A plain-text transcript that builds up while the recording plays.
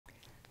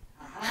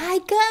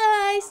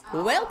guys!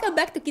 Welcome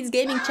back to Kids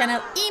Gaming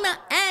channel Ima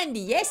and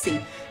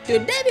Jessy.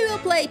 Today we will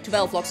play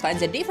 12 Locks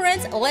Finds a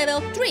Difference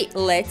level 3.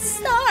 Let's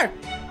start!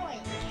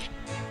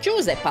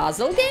 Choose a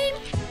puzzle game.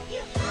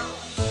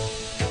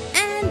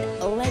 And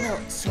level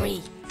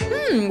 3.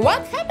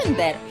 What happened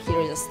there?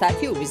 Here is a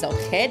statue without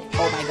head.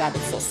 Oh my god,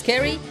 it's so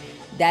scary.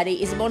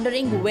 Daddy is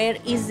wondering where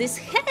is this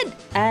head?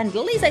 And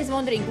Liza is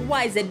wondering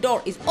why the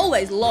door is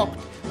always locked.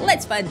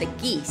 Let's find the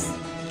keys.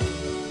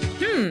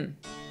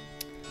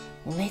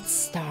 Let's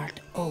start.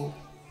 Oh,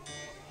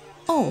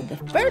 the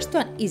first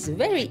one is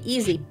very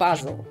easy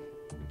puzzle.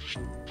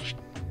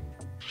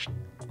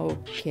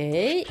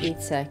 Okay,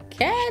 it's a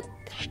cat.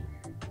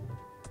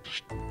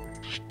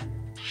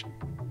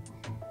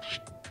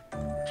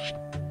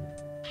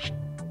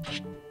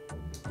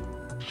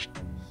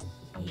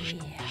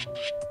 Yeah.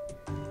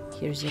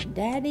 Here's a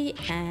daddy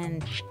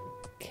and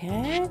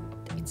cat.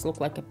 It looks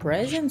like a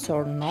present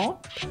or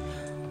not.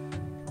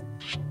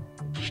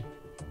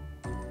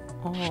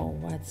 Oh,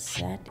 what's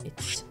that?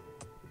 It's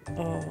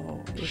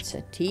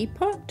a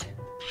teapot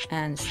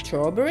and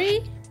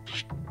strawberry.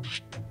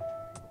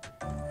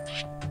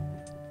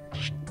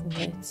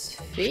 Let's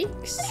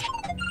fix.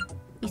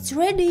 It's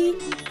ready.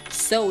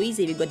 So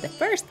easy. We got the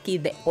first key,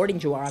 the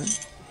orange one.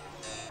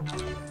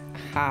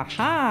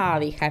 Haha,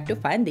 we have to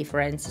find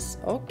differences.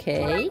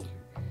 Okay,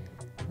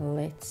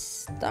 let's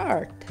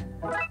start.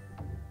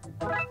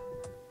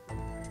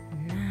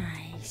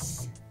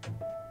 Nice.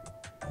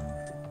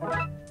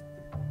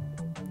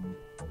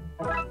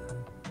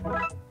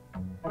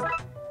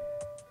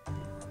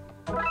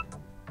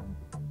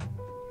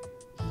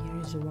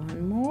 Here's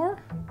one more.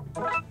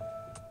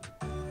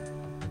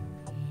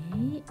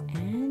 Okay,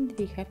 and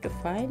we have to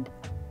find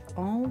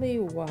only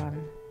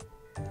one.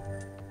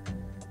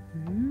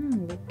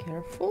 Be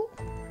careful.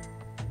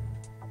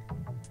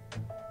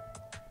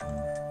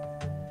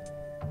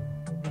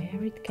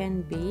 Where it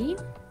can be.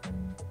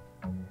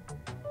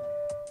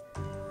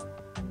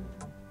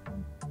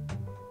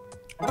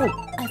 Oh,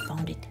 I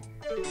found it.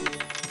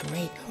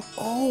 Great.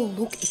 Oh,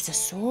 look, it's a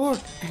sword.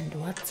 And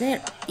what's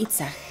there?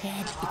 It's a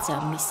head. It's a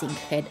missing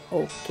head.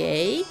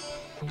 Okay.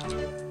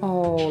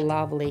 Oh,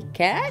 lovely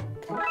cat.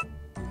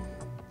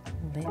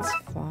 Let's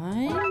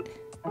find.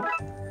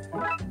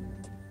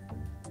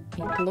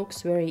 It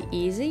looks very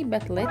easy,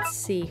 but let's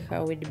see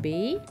how it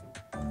be.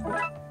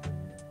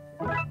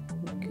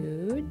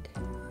 Good.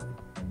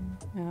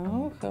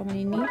 Oh, how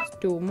many needs?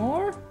 2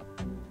 more.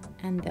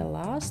 And the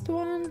last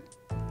one.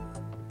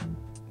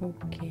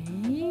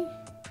 Okay.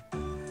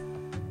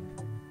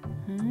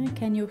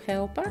 Can you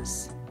help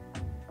us?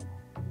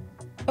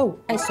 Oh,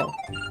 I saw.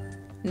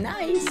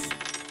 Nice.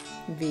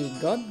 We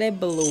got the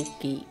blue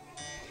key.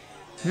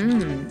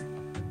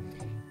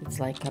 It's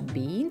like a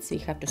beans. We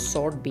have to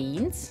sort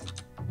beans.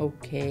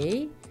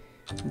 Okay.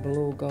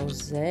 Blue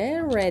goes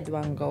there. Red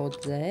one goes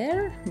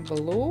there.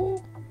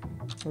 Blue,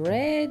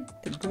 red,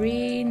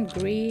 green,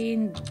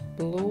 green,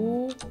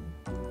 blue.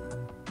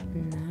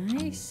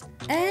 Nice.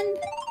 And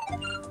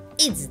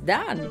it's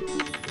done.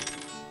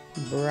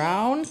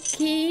 Brown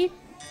key.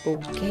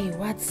 Okay,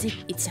 what's it?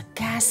 It's a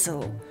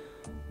castle.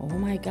 Oh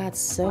my god,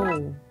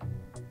 so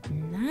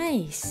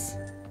nice.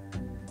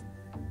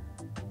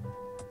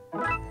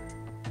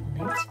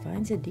 Let's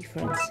find the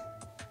difference.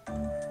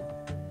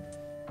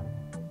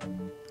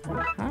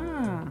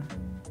 Aha.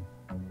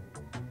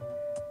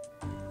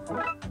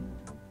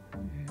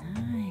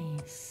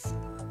 Nice.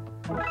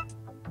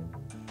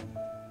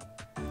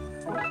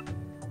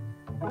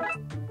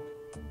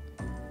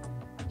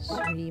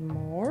 Three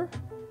more.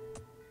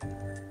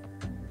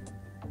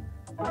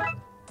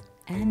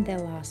 And the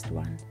last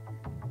one.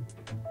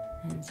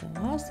 And the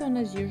last one,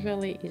 as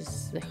usually,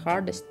 is the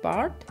hardest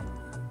part.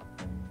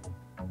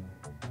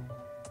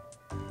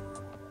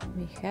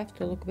 We have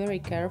to look very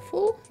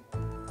careful.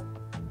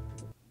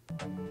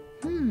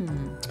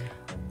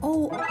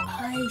 Oh,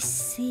 I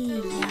see.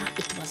 Yeah,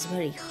 it was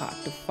very hard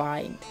to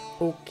find.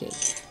 Okay,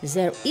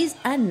 there is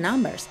a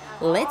numbers.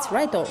 Let's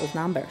write all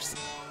numbers.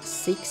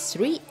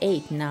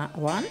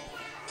 6381.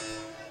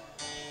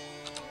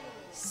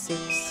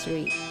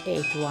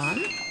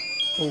 6381.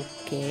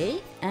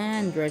 Okay,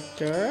 and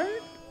return.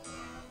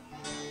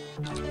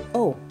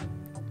 Oh,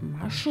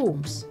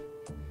 mushrooms.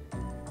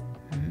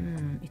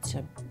 It's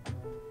a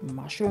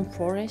mushroom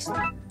forest.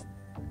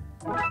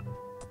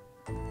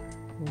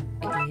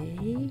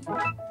 Okay.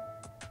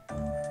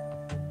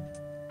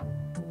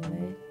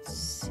 Let's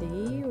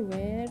see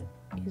where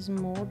is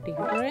more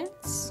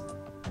difference.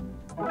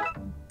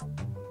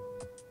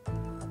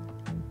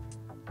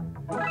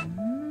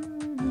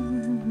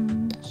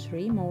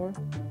 Three more.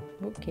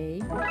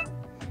 Okay.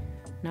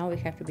 Now we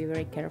have to be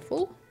very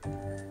careful.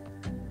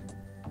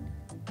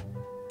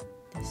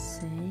 The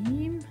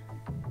same.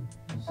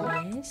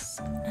 Yes.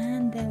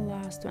 And the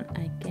last one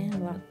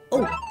again.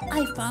 Oh,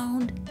 I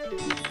found.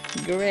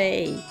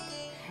 Great.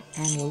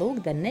 And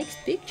look, the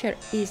next picture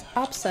is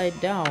upside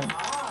down.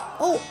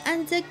 Oh,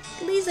 and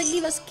Liza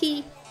give us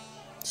key.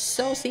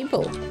 So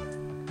simple.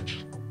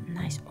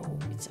 Nice. Oh,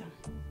 it's a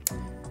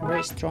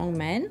very strong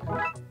man.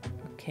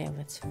 Okay,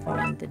 let's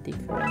find the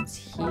difference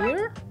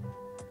here.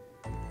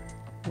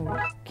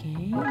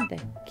 Okay, the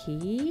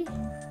key.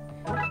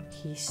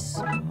 He's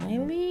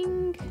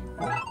smiling.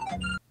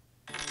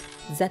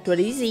 That was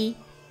easy.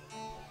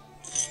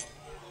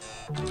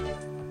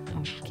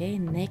 Okay,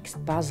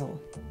 next puzzle.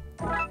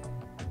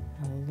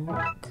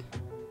 Look,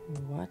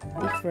 what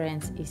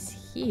difference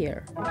is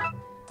here?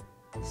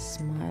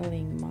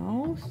 Smiling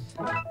mouth,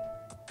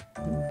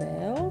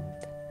 belt,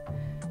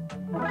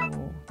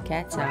 oh,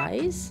 cat's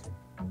eyes,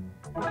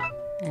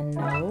 and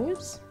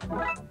nose.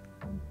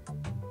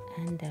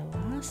 And the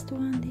last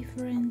one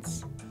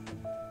difference,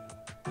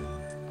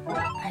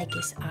 I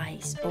guess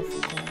eyes, of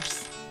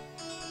course.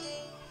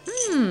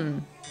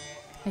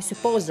 I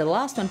suppose the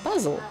last one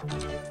puzzle.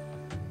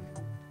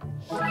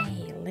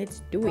 Hey,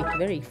 let's do it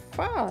very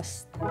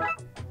fast.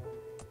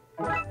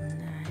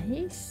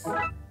 Nice.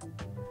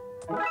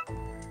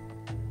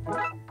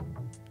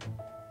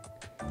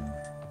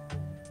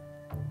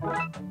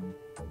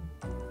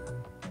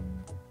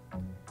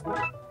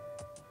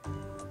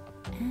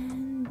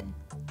 And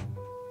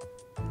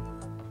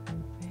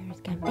where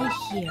it can be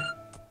here.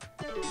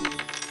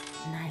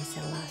 Nice,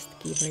 the last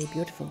key, very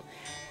beautiful.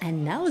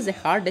 And now the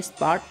hardest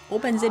part,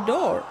 open the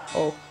door.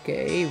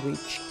 Okay,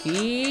 which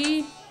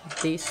key?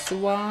 This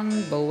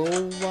one,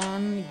 below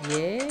one,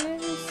 yes.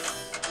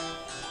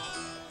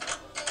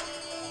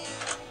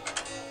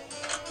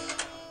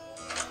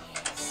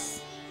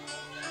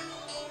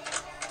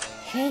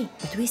 Hey,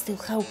 but we still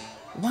have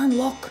one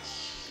lock.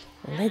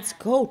 Let's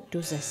go to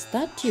the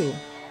statue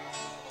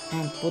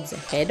and put the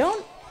head on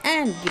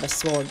and give a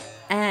sword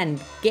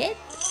and get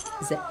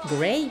the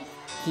gray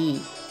key.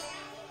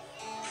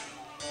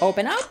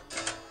 Open up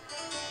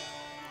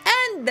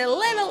and the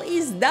level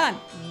is done.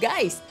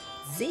 Guys,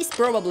 this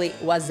probably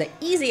was the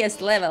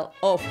easiest level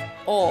of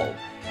all.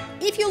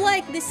 If you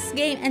like this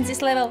game and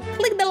this level,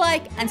 click the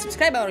like and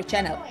subscribe our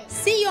channel.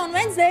 See you on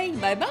Wednesday.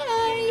 Bye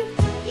bye.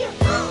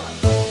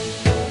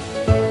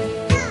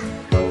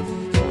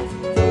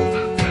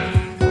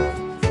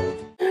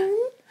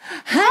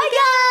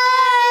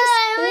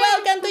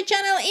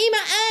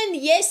 Ima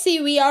and Jessy,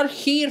 we are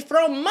here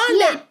from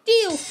Monday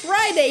till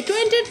Friday to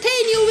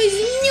entertain you with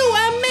new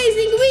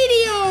amazing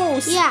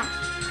videos. Yeah.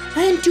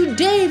 And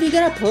today we're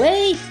gonna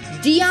play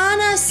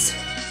Diana's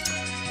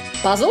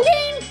puzzle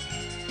game.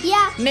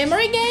 Yeah.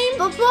 Memory game.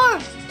 Before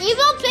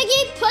Evil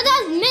Piggy put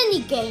us mini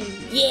game.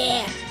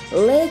 Yeah.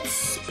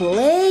 Let's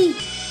play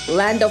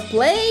Land of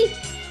Play.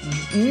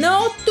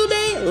 Not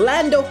today,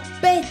 Land of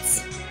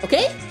Pets.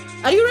 Okay?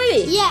 Are you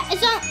ready? Yeah,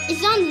 it's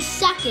on the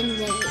second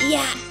day.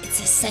 Yeah. It's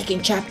the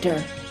second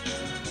chapter.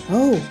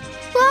 Oh.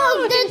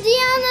 Whoa, there's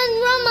Diana and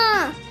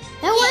Roma.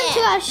 They went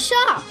to a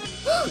shop.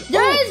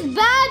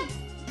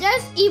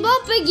 There's Evil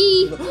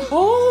Piggy.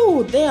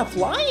 Oh, they are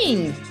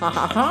flying. Ha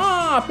ha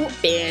ha.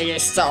 Poopy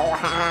is so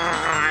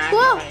hard.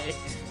 Whoa.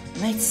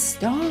 Let's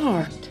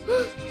start.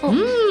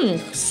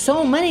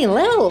 So many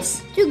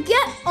levels. To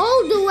get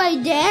all the way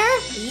there?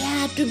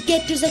 Yeah, to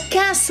get to the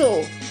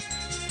castle.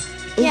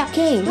 Yeah.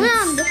 Okay, We're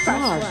on the let's first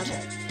start. level.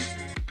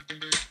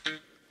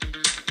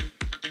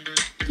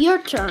 Your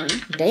turn.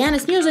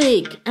 Diana's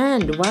music.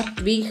 And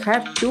what we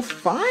have to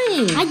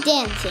find. I'm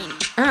dancing.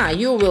 Ah,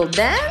 you will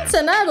dance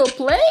and I will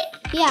play?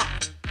 Yeah.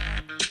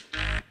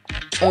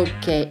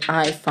 Okay,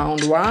 I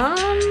found one.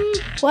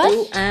 What?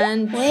 Two,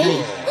 and Wait.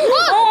 three.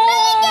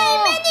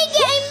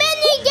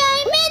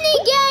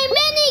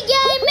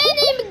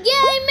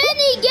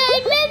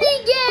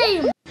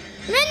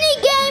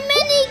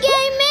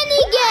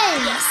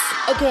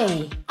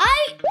 Okay.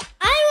 I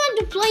want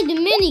to play the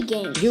mini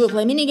game. You will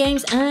play mini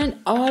games and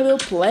I will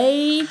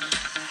play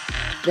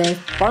the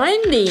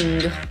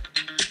finding.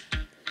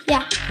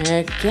 Yeah.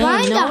 Okay.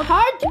 Find the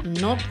heart.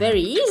 Not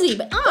very easy,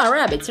 but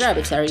rabbits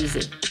are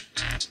easy.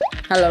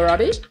 Hello,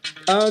 rabbit.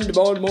 And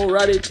one more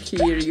rabbit.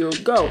 Here you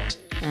go.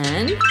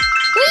 And We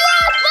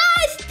have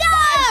 5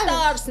 stars.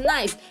 5 stars.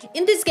 Nice.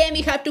 In this game,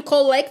 we have to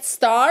collect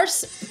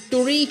stars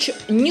to reach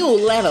new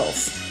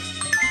levels.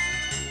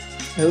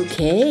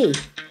 Okay.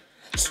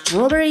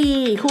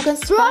 Strawberry. Who can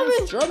find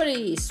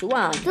strawberries?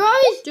 1,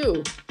 Strawberries.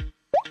 2.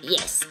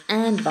 Yes.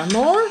 And one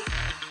more.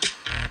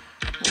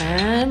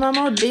 And one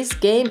more. This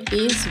game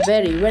is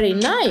very, very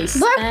nice.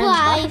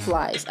 Butterflies. And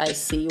butterflies. I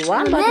see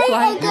one Maybe butterfly.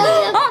 I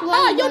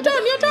can Your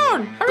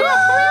turn. Hurry up.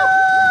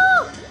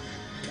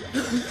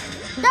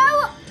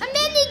 A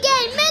mini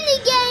game.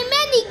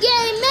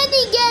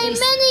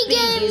 This pig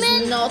is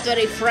not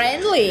very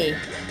friendly.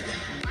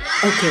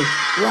 Okay.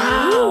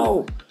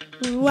 Wow.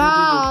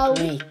 Wow. You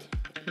did it great.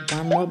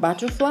 One more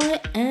butterfly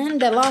and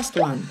the last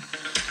one.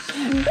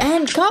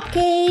 And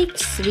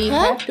cupcakes. We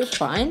have to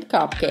find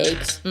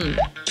cupcakes.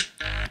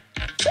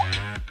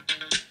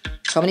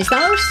 How many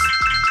stars?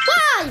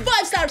 5.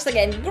 5 stars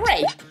again.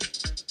 Great.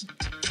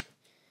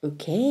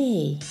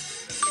 Okay.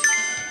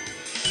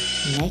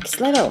 Next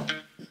level.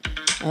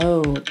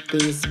 Oh,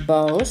 these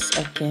bows.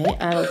 Okay,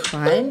 I will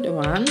find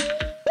 1,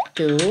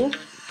 2,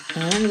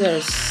 and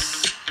there's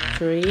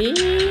 3.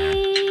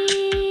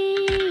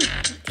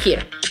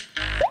 Here.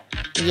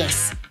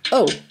 Yes.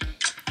 Oh.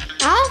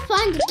 I'll find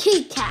find the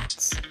Kit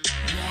Kats.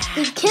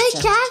 The Kit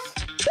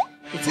Kats.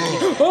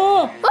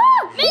 Oh!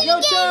 Mini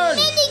Your turn.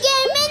 game.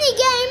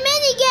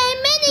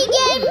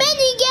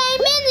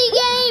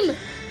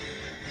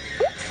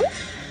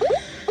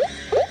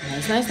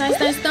 Nice.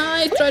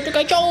 Try to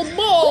catch all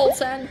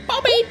balls and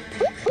pop it.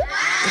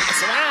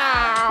 Nice.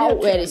 Wow.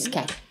 Where is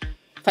cat?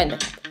 Find the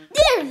cat.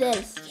 There it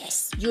is.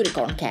 Yes,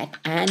 unicorn cat.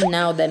 And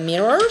now the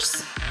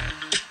mirrors.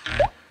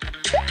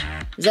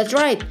 That's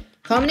right.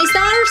 How many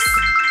stars?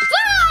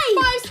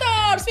 5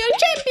 stars. We are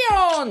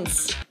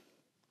champions.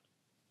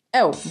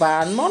 Oh,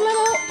 one more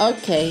level.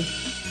 Okay.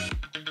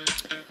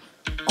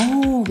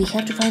 Oh, we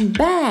have to find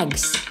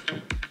bags.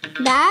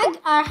 Bag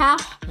are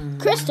half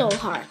crystal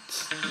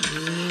hearts.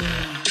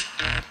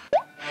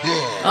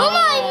 Oh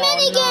my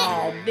mini game!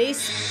 No, this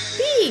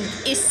pig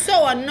is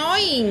so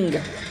annoying.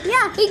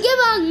 Yeah, we give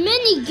out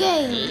mini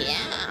game.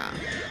 Yeah.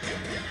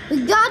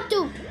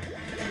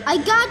 I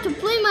got to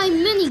play my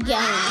mini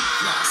game.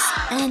 Yes.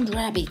 And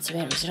rabbits.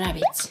 Where is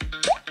rabbits?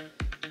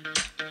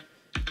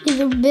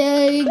 He's a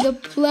big,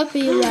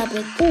 fluffy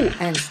rabbit. Oh,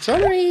 and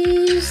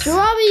strawberries.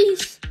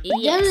 Strawberries.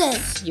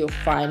 Yes. You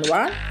find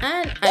one,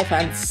 and I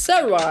found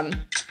third one.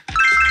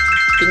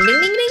 Ding,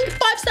 ding, ding, ding.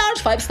 5 stars.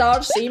 5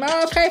 stars. Ima,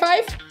 high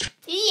five.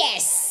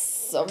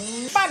 Yes. One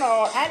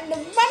more and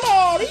one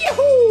more.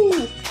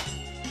 Yahoo!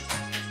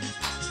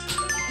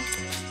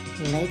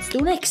 Let's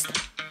do next.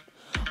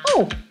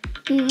 Oh.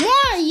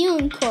 More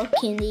unicorn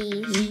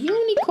candies.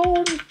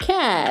 Unicorn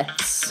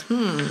cats.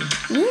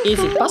 Is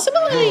it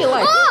possible?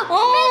 Like,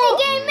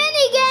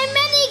 mini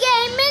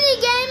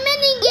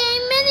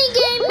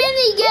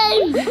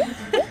game.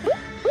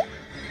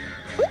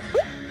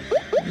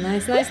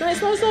 Nice. Try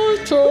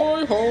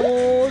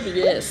hard.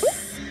 Yes.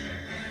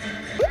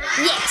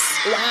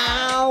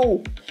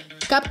 Wow.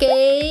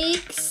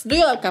 Cupcakes. Do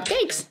you love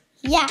cupcakes?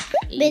 Yeah,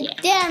 but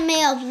they're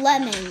made of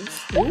lemons.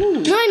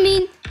 Ooh. No, I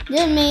mean,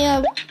 they're made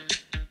of...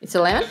 It's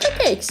a lemon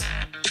cupcakes.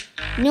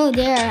 No,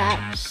 they're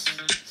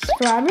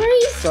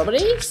strawberries.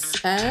 Strawberries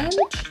and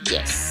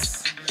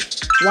yes.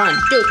 1,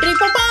 2, 3,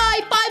 4,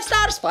 5. 5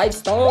 stars. 5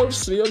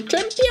 stars. We are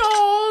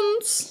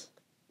champions.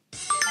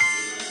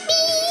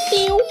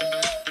 Beep.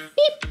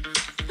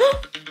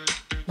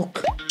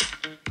 Look.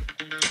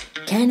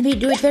 Can we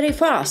do it very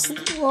fast?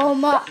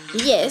 Roma.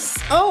 Yes.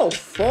 Oh,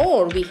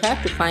 4. We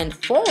have to find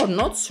 4,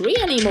 not 3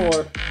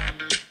 anymore.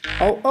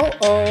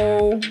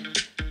 Oh.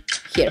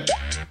 Here.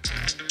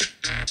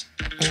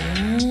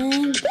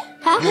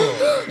 And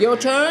your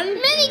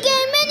turn. Mini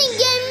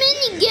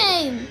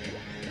game.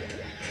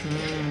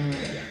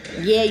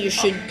 Yeah, you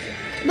should.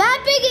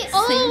 But Piggy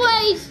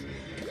always.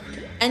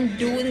 And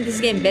doing this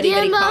game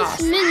very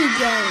fast. Mini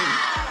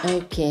game.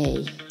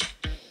 Okay.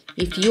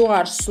 If you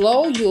are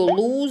slow, you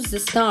lose the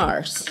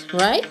stars,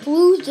 right?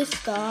 Lose the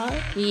star.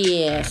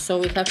 Yeah, so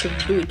we have to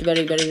do it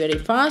very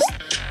fast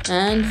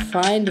and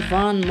find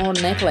one more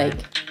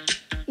necklace.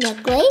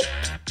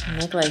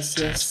 Necklace,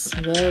 yes.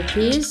 Where it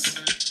is?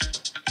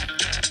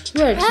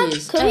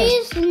 That's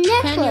Korea's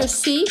necklace. Can you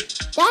see?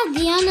 That's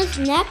Diana's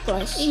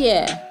necklace.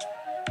 Yeah.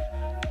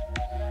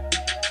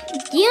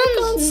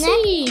 Diana's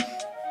necklace.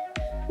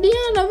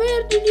 Diana,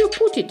 where did you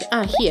put it?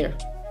 Ah, here.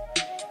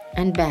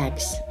 And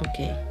bags.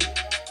 Okay.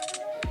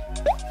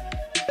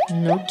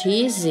 Not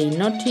easy.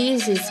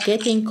 It's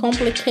getting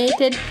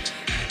complicated.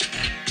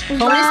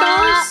 How many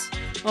stars?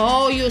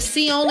 Oh, you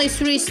see only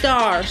 3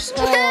 stars.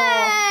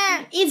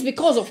 Oh. It's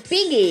because of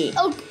Piggy.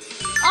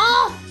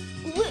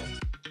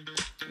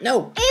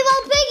 No.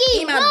 Evil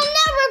Piggy. Ima. We'll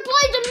never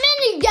play the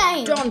mini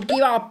game.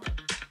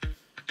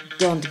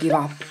 Don't give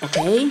up.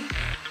 Okay.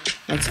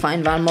 Let's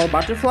find one more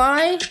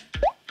butterfly.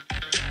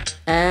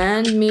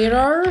 And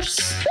mirrors.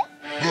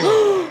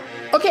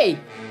 Okay.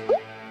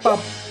 Pop.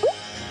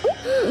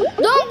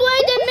 Don't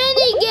play the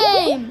mini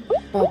game.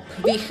 Pop.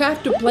 We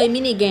have to play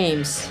mini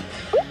games.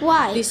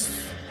 Why?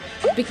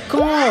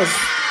 Because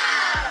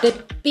the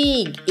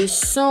pig is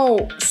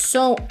so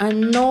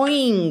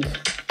annoying.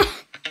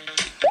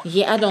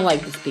 Yeah, I don't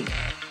like this pig.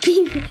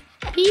 Beep.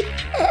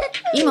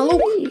 Ima,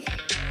 look.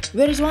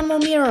 Where is one more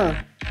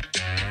mirror?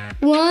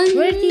 Where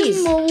it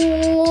is?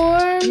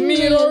 More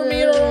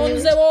Mirror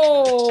on the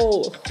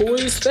wall. Who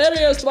is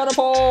fairest one of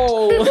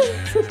all?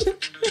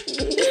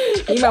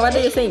 Ima, what do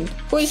you think?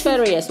 Who is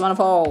fairest one of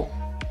all?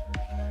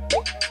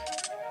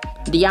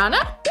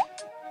 Diana?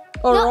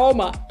 Or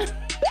Roma?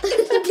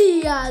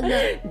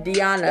 Diana.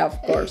 Diana,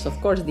 of course.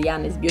 Of course,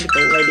 Diana is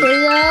beautiful lady.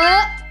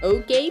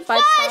 Okay, 5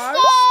 stars.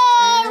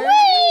 And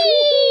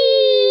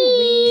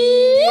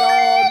we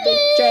are the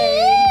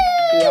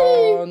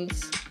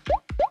champions.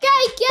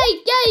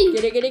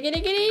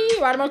 Kitty.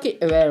 One more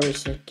kitty. Where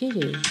is the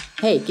kitty?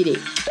 Hey, kitty.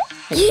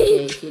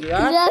 Hey, kitty.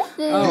 What?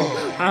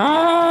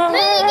 Oh.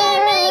 Mini game.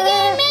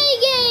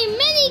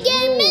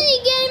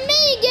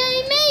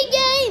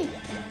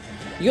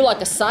 You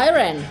like a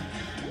siren.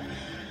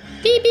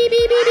 Beep.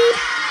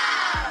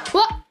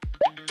 What?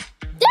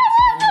 There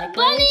was a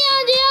bunny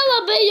on the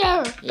elevator.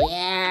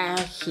 Yeah,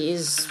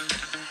 he's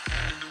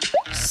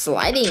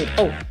sliding.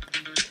 Oh,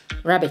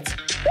 rabbits.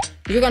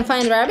 You can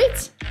find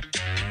rabbits?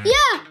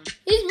 Yeah,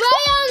 he's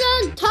right on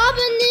hop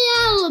in the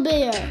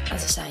elevator.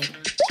 Other side.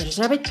 There's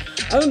rabbit.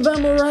 And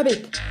one more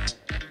rabbit.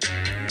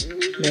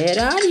 Where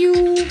are you?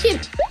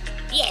 Here.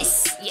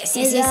 Yes.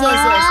 And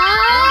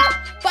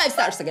 5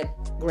 stars again.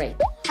 Great.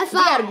 High We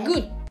are five. a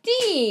good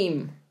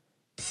team.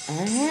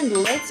 And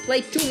let's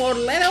play 2 more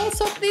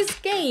levels of this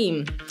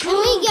game. And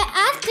we get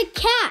ask the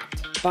cat.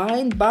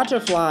 Find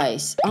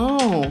butterflies.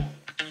 Oh.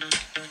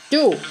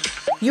 2.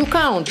 You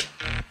count.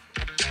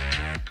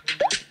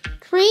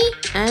 3,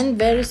 And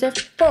where is a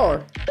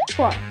 4?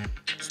 4.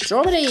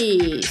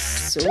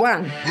 Strawberries.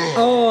 1.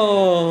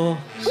 Oh.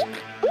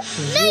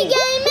 Make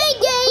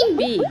game.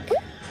 Big.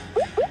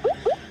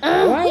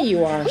 Why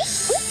you are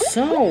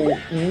so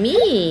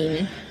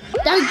mean?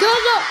 That's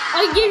good.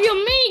 I give you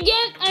me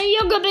again, and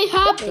you're gonna be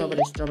happy.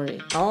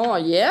 Strawberry. Oh,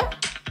 yeah?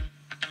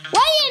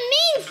 What do you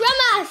mean from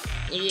us?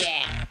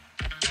 Yeah.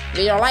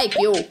 We don't like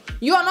you.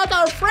 You are not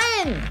our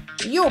friend.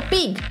 You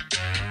pig.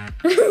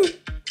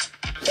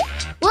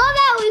 What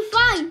about we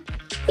find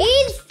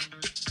his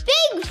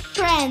big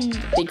friend?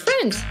 Big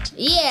friends?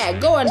 Yeah,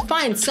 go and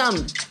find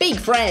some big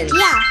friends.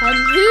 Yeah, and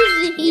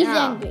who's he's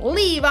angry?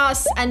 Leave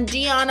us and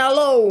Diana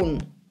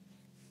alone.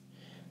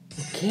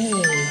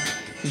 Okay.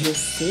 You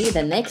see,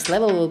 the next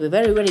level will be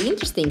very, very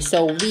interesting,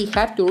 so we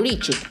have to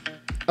reach it.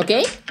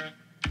 Okay?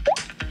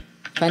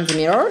 Find the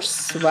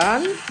mirrors.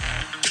 1,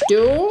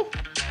 2,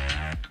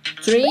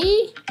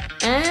 3,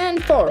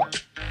 and 4.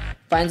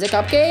 Find the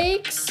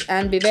cupcakes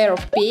and beware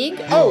of pig.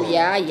 Oh,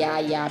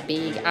 yeah,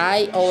 pig.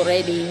 I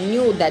already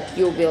knew that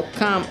you will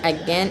come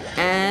again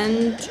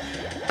and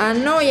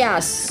annoy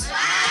us.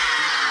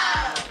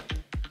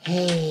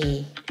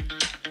 Hey,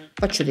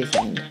 what should I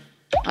find?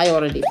 I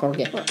already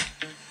forget.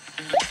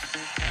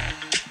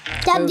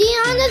 That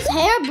Diana's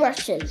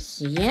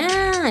hairbrushes.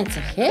 Yeah, it's a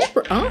hair.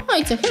 Oh,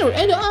 it's a hair.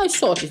 I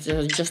thought it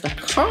was just a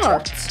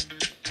card.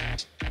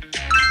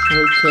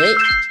 Okay.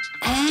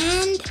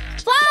 And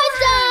 5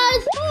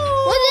 stars.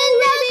 What's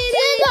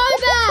in our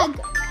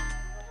bag?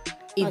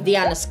 it's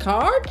Diana's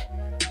card.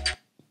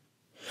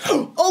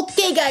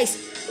 Okay, guys,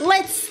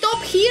 let's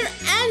stop here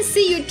and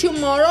see you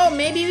tomorrow.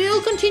 Maybe we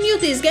will continue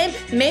this game.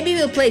 Maybe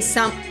we'll play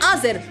some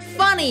other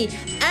funny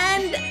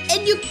and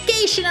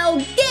educational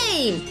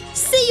game.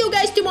 See you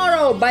guys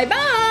tomorrow.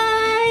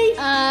 Bye-bye.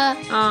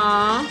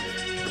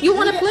 You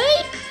wanna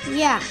play?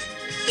 Yeah.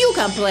 You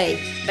can play,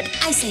 but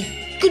I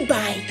say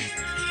goodbye.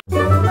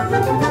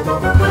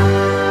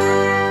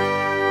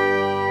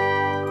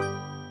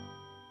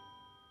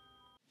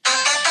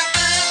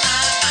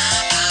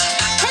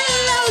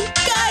 Hello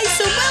guys,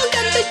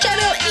 welcome to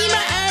channel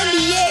Ima and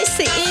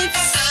Jessy.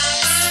 It's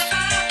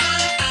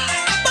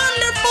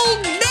wonderful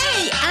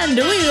day and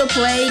we will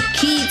play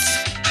keys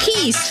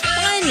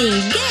finding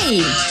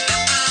game.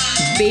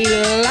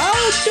 Below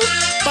to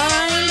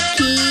find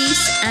keys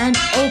and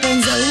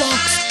open the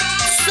locks.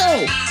 So,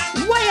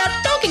 why are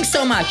you talking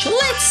so much?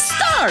 Let's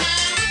start.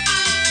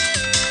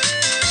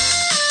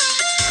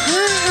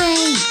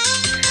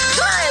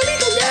 Hi,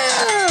 little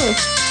girl.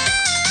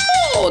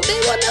 Oh, they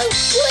wanna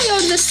play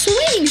on the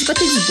swings, but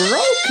it's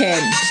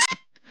broken.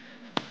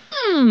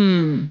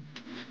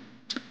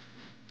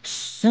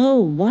 So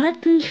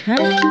what we have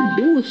to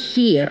do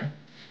here?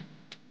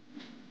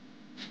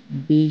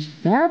 We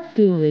have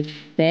to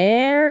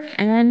repair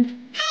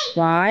and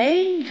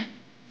find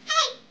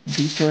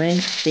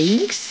different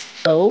things.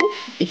 Oh,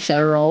 it's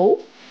a row.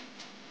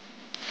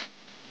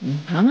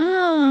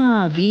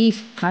 We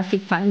have to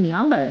find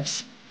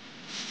numbers.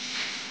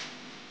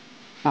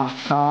 A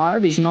car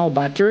with no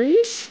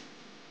batteries.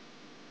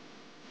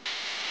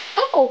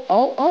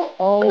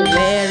 Oh,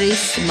 very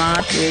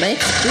smart.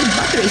 Let's put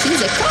batteries in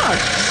the car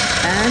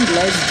and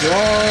let's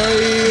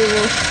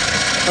drive.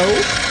 Oh,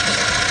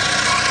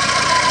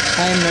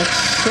 I'm not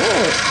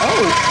sure.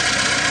 Oh,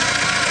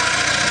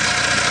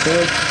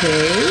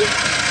 okay.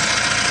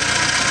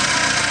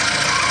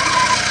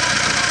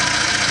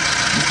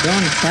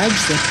 Don't touch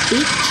the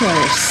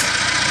pictures.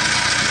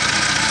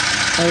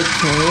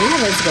 Okay,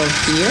 let's go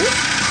here.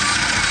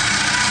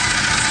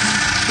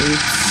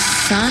 It's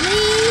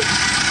sunny.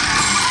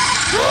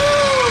 Oh!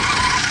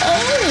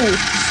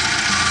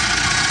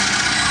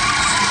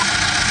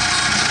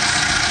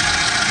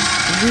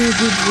 We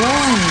did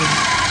wrong.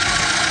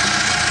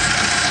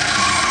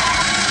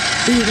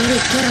 Be very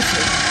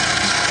careful.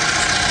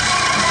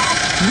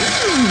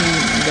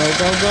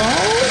 Go.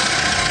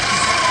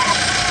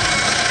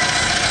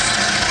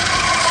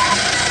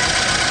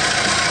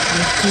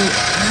 Okay,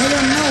 I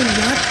don't know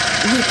what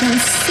we can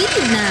see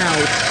now.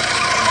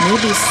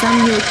 Maybe some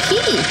new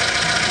key.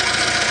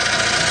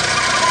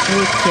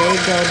 Okay,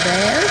 go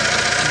there.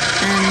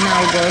 And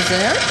now go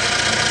there.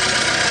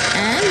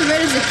 And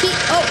where is the key?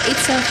 Oh,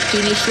 it's a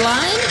finish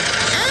line.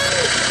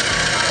 And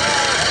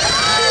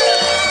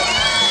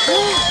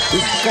we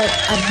got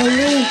a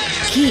blue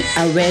key,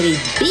 a very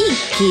big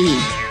key.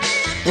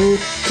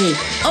 Okay.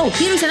 Oh,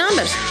 here is the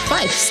numbers.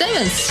 5,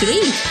 7,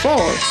 3,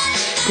 4.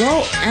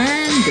 Go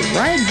and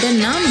write the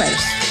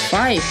numbers.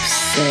 5,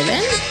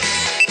 7,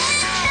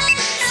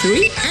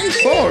 3, and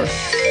 4.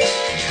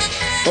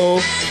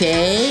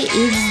 Okay,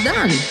 it's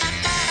done.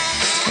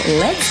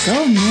 Let's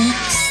go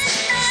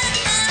next.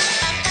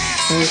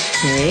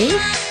 Okay.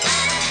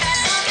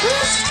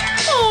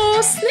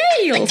 Oh,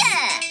 snails!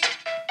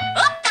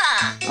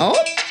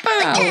 Oppa!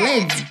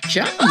 Let's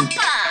jump!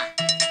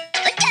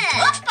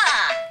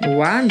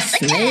 One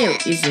snail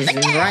is in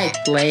the right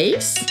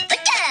place.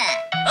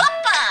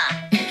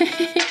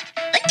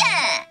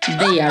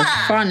 They are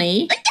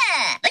funny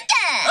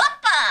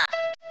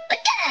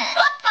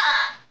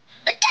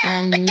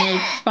and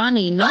make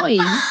funny noise.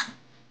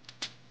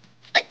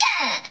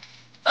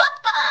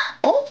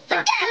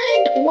 Oppa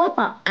and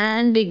Wappa.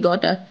 And we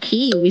got a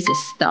key with a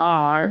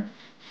star.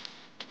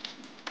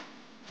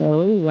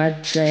 Oh,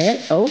 what's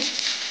that? Oh.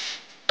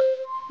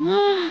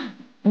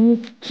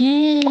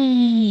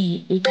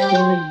 Okay. It's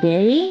a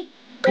day.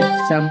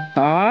 It's some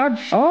card.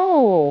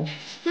 Oh.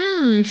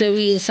 The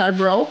wheels are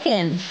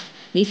broken.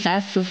 We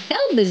have to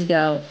help this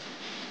girl.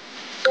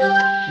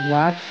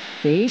 What's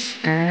this?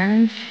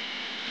 And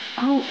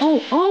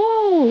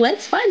oh,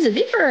 let's find the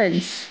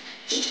difference.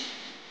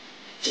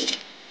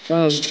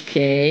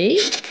 Okay.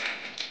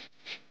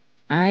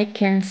 I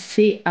can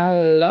see a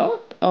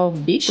lot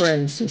of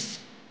differences.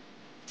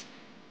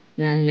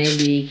 Then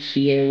maybe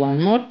here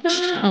one more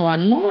time,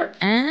 one more,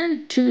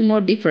 and two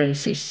more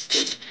differences.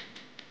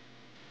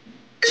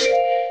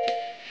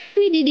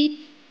 We did it.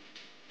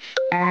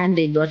 And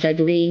we got a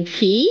green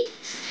key.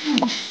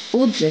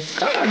 Put the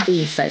card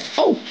inside.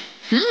 Oh,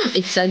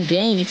 it's a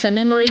game. It's a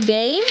memory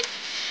game.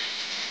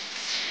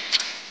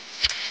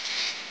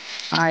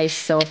 I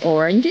saw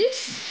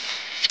oranges.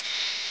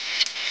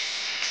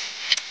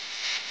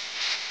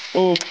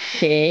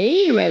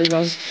 Okay, where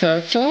was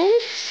turtle?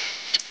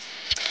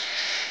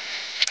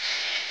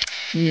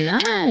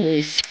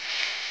 Nice.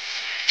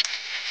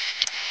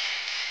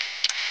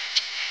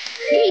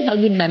 See how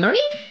good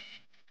memory?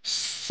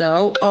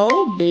 So,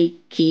 oh, big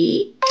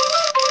key.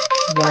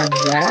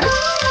 What's that?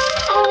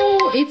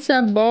 Oh, it's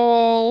a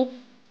ball.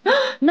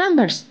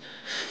 Numbers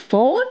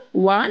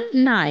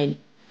 419.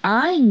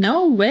 I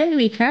know where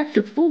we have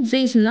to put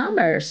these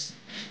numbers.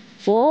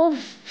 4.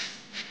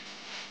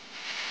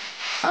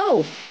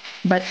 Oh,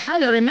 but I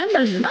don't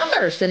remember the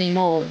numbers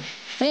anymore.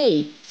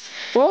 Hey,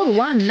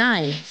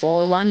 419,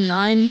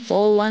 419,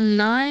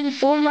 419,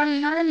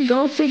 419.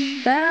 Go to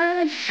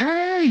that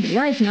and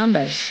write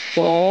numbers.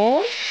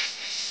 4,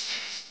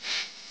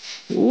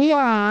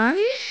 1,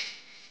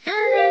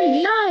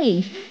 and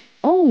 9.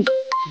 Oh,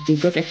 we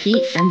got a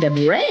key and the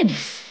bread.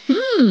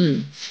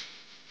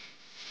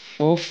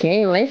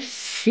 Okay, let's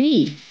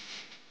see.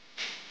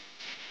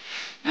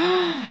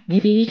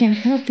 Maybe we can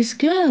help this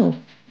girl.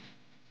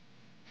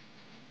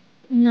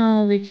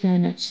 No, we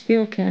cannot.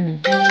 Still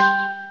cannot.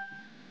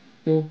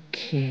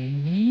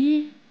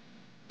 Okay.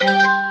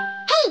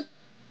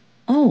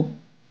 Oh,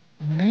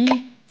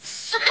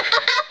 let's.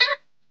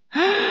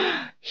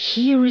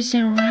 Here is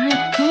the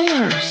right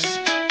colors.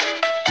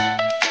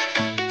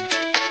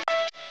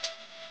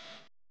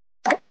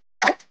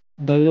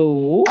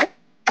 Blue,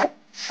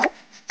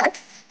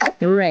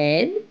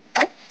 red,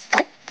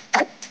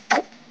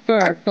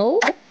 purple,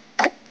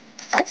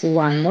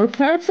 one more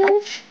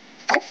purple,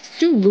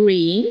 two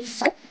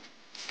greens.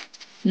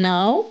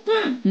 No,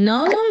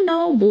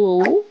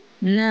 blue.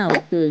 Now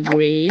two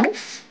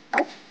greens.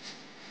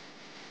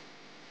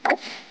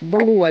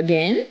 Blue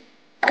again.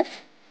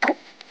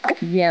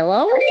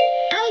 Yellow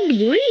and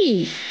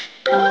green.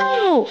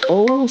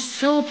 Oh,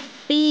 so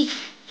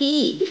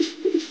picky.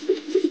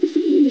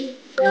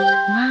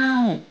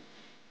 Wow.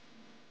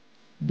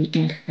 We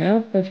can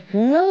help the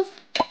girl.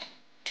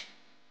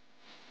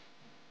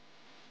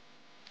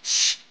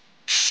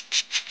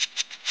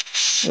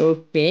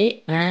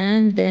 Okay,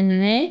 and the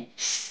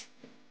next.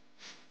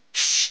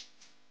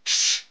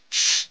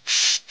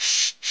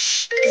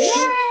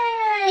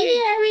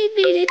 Yeah, we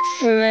did it.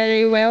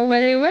 Very well,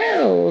 very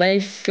well.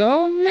 Let's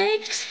go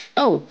next.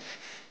 Oh,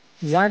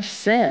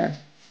 what's there?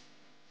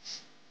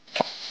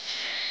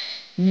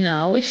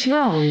 No, it's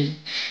wrong.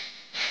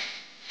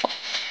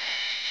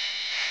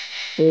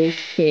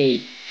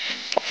 Okay,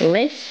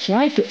 let's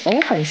try to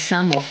open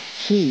some of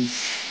these.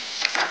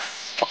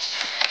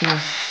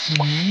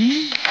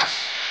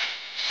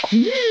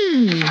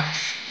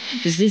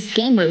 Does this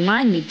game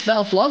remind me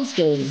 12 Logs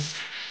game?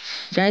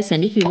 Guys,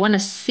 and if you want to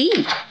see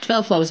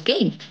 12 Logs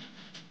game,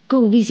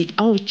 go visit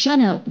our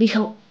channel. We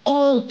have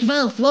all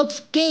 12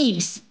 Logs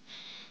games.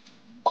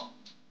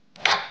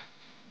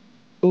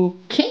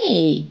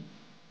 Okay.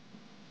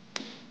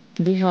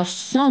 We have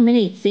so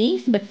many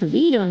things, but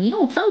we don't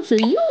know how to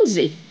use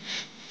it.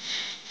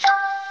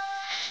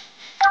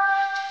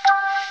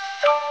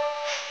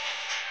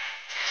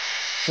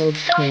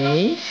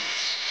 Okay.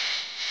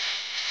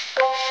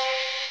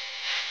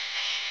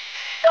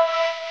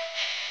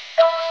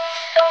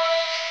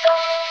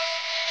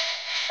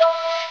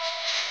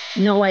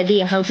 No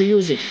idea how to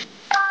use it.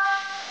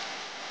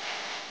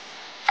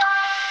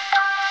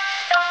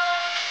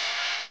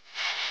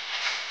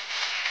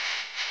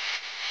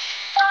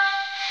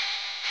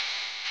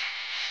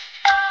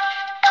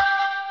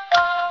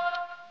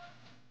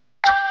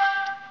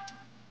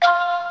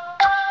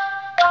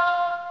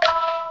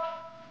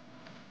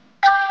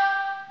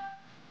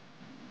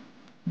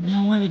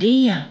 no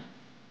idea.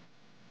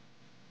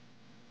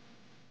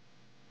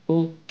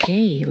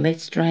 Okay,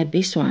 let's try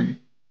this one.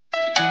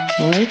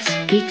 Let's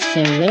fix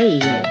a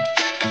rail.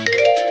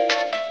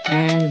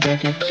 And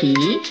got a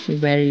key.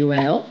 Very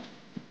well.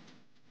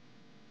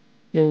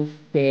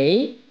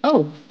 Okay.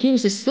 Oh,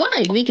 here's a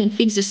slide. We can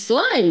fix the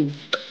slide.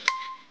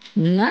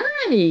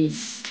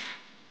 Nice.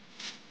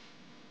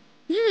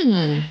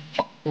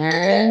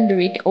 And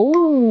we...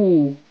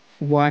 Oh,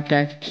 what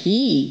a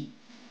key.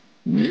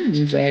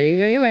 Very,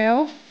 very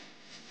well.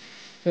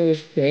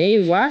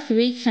 Okay, what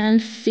we can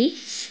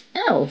fix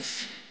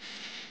else?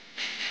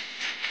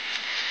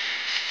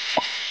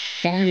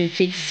 Can we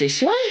fix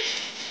this one?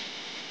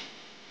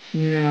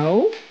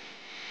 No.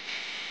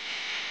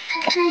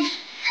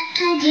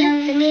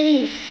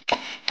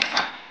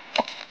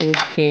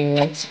 Okay,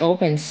 let's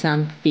open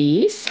some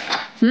keys.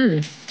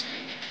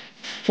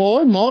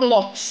 4 more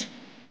locks.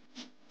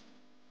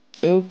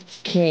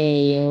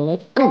 Okay,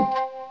 let's go.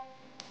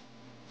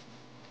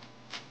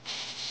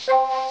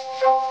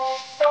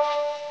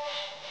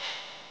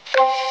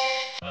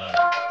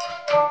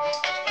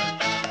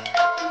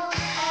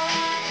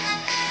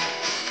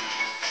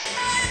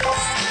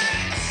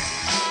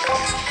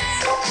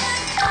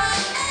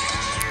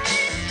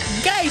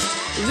 Guys,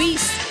 we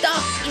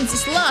stuck in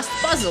this last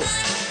puzzle.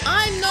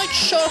 I'm not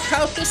sure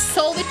how to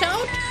solve it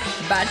out,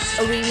 but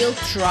we will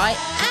try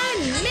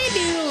and maybe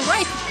we'll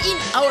write it in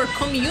our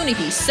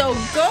community. So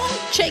go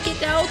check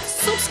it out,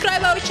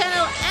 subscribe our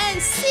channel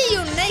and see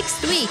you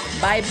next week.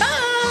 Bye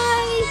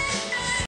bye!